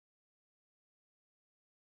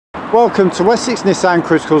Welcome to Wessex Nissan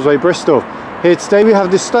Cribbs Causeway, Bristol. Here today we have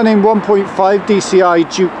this stunning 1.5 DCI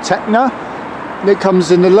Juke Tekna. It comes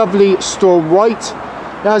in the lovely storm white.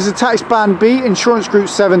 It has a tax band B, insurance group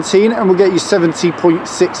 17, and will get you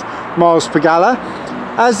 70.6 miles per gallon.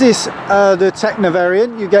 As this the Tekna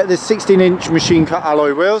variant, you get the 16-inch machine cut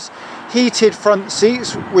alloy wheels, heated front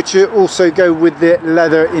seats which also go with the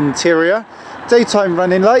leather interior, daytime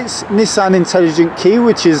running lights, Nissan intelligent key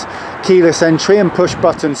which is keyless entry and push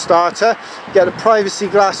button starter. You get a privacy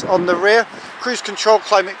glass on the rear, cruise control,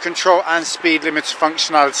 climate control and speed limiter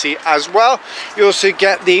functionality as well. You also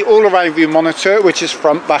get the all-around view monitor which is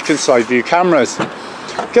front, back and side view cameras.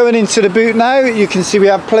 Going into the boot now, you can see we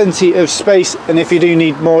have plenty of space, and if you do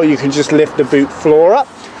need more you can just lift the boot floor up.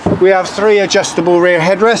 We have 3 adjustable rear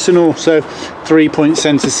headrests and also 3-point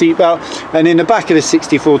centre seat belt, and in the back of the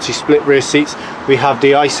 60/40 split rear seats we have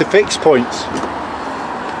the Isofix points.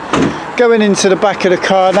 Going into the back of the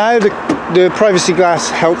car now, the privacy glass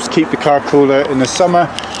helps keep the car cooler in the summer.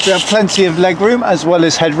 We have plenty of legroom as well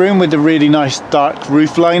as headroom with a really nice dark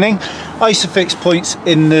roof lining. Isofix points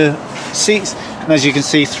in the seats, and as you can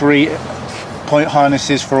see 3-point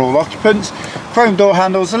harnesses for all occupants. Chrome door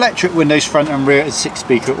handles, electric windows front and rear, and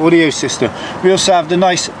 6-speaker audio system. We also have the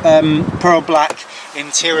nice pearl black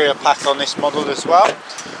interior pack on this model as well.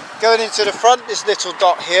 Going into the front, this little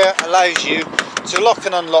dot here allows you to lock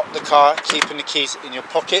and unlock the car, keeping the keys in your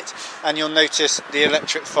pocket, and you'll notice the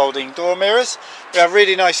electric folding door mirrors. We have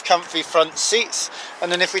really nice comfy front seats,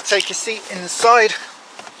 and then if we take a seat inside,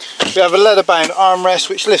 we have a leather bound armrest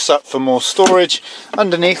which lifts up for more storage.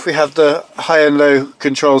 Underneath we have the high and low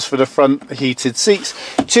controls for the front heated seats,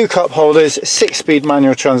 2 cup holders, 6-speed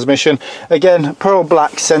manual transmission, again pearl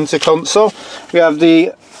black center console. We have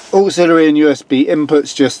the auxiliary and USB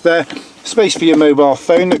inputs just there, space for your mobile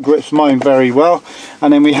phone that grips mine very well,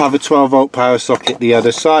 and then we have a 12-volt power socket the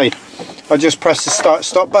other side. I just press the start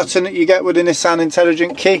stop button that you get with the Nissan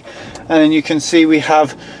intelligent key, and then you can see we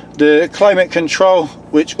have the climate control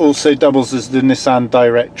which also doubles as the Nissan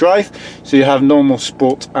Direct Drive, so you have normal,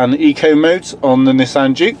 sport and eco modes on the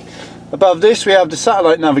Nissan Juke. Above this we have the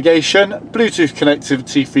satellite navigation, Bluetooth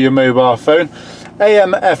connectivity for your mobile phone,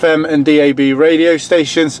 AM, FM and DAB radio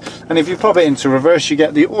stations, and if you pop it into reverse you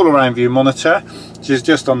get the all-around view monitor which is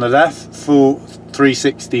just on the left, full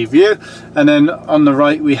 360 view, and then on the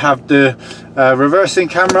right we have the reversing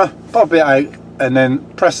camera. Pop it out and then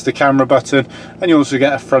press the camera button, and you also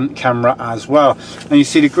get a front camera as well. And you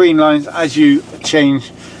see the green lines as you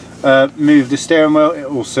move the steering wheel, it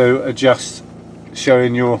also adjusts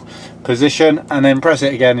showing your position, and then press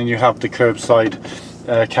it again and you have the curbside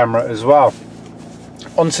camera as well.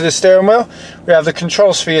 Onto the steering wheel we have the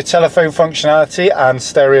controls for your telephone functionality and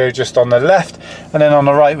stereo just on the left, and then on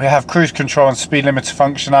the right we have cruise control and speed limiter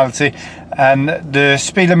functionality, and the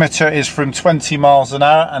speed limiter is from 20 miles an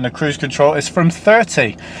hour and the cruise control is from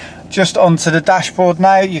 30. Just onto the dashboard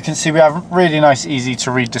now, you can see we have really nice easy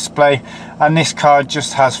to read display, and this car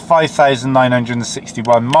just has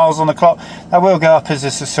 5,961 miles on the clock. That will go up as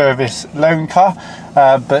it's a service loan car,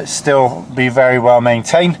 but still be very well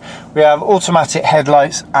maintained. We have automatic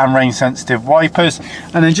headlights and rain sensitive wipers,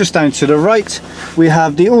 and then just down to the right we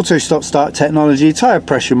have the auto stop start technology, tyre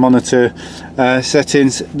pressure monitor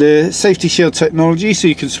settings, the safety shield technology so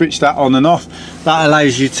you can switch that on and off. That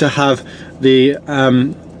allows you to have the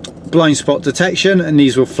blind spot detection, and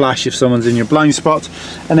these will flash if someone's in your blind spot.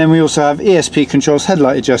 And then we also have ESP controls,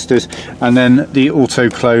 headlight adjusters, and then the auto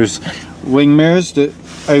close wing mirrors that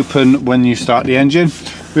open when you start the engine.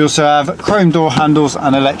 We also have chrome door handles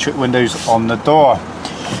and electric windows on the door.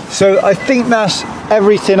 So I think that's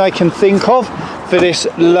everything I can think of for this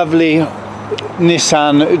lovely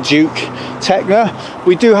Nissan Juke Tekna.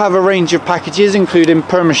 We do have a range of packages including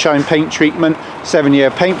permashine paint treatment,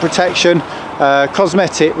 7-year paint protection,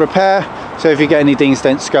 cosmetic repair, so if you get any dings,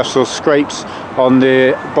 dents, scuffs or scrapes on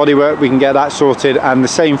the bodywork we can get that sorted, and the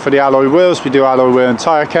same for the alloy wheels. We do alloy wheel and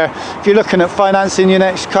tyre care. If you're looking at financing your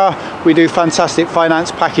next car, we do fantastic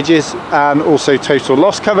finance packages and also total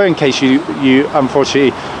loss cover in case you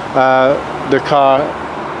unfortunately the car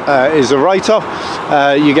is a write-off,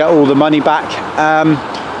 you get all the money back.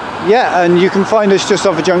 Yeah, and you can find us just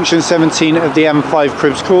off of Junction 17 of the M5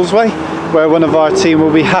 Cribbs Causeway, where one of our team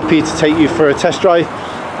will be happy to take you for a test drive.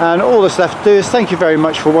 And all that's left to do is thank you very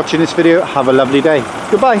much for watching this video. Have a lovely day.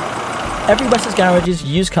 Goodbye. Every Wessex Garages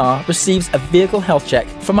used car receives a vehicle health check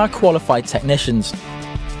from our qualified technicians.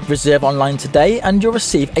 Reserve online today and you'll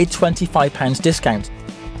receive a £25 discount.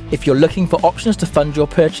 If you're looking for options to fund your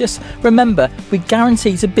purchase, remember we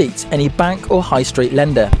guarantee to beat any bank or high street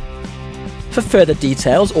lender. For further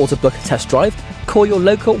details or to book a test drive, call your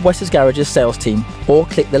local Wessex Garages sales team or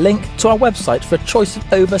click the link to our website for a choice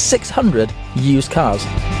of over 600 used cars.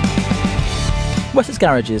 Wessex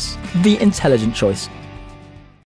Garages, the intelligent choice.